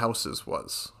 3 Houses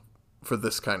was for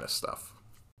this kind of stuff.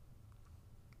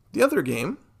 The other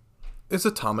game is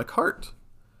Atomic Heart.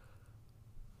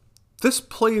 This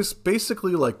plays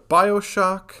basically like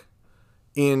BioShock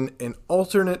in an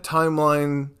alternate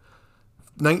timeline,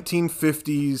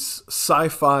 1950s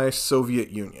sci-fi Soviet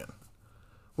Union.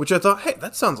 Which I thought, hey,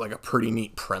 that sounds like a pretty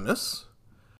neat premise.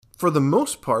 For the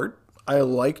most part, I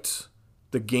liked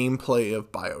the gameplay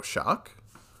of BioShock.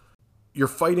 You're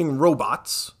fighting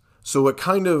robots, so it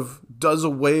kind of does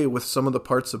away with some of the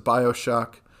parts of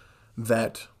BioShock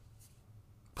that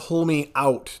pull me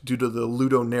out due to the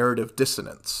ludonarrative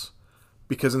dissonance.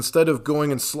 Because instead of going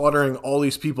and slaughtering all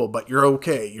these people, but you're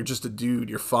okay, you're just a dude,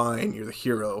 you're fine, you're the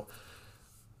hero,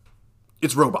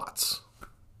 it's robots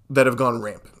that have gone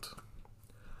rampant.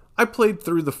 I played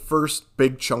through the first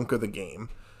big chunk of the game,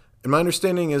 and my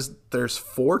understanding is there's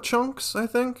 4 chunks, I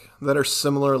think, that are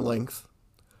similar length.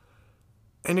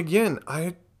 And again,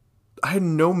 I had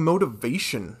no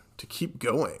motivation to keep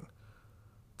going.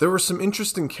 There were some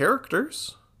interesting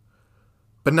characters,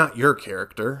 but not your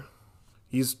character.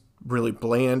 He's really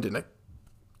bland, and I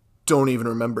don't even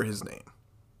remember his name.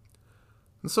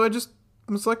 And so I just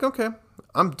was like, okay,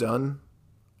 I'm done.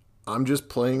 I'm just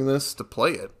playing this to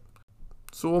play it.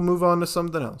 So we'll move on to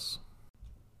something else.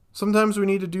 Sometimes we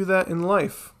need to do that in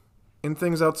life. in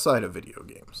things outside of video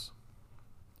games.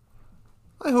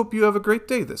 I hope you have a great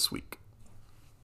day this week.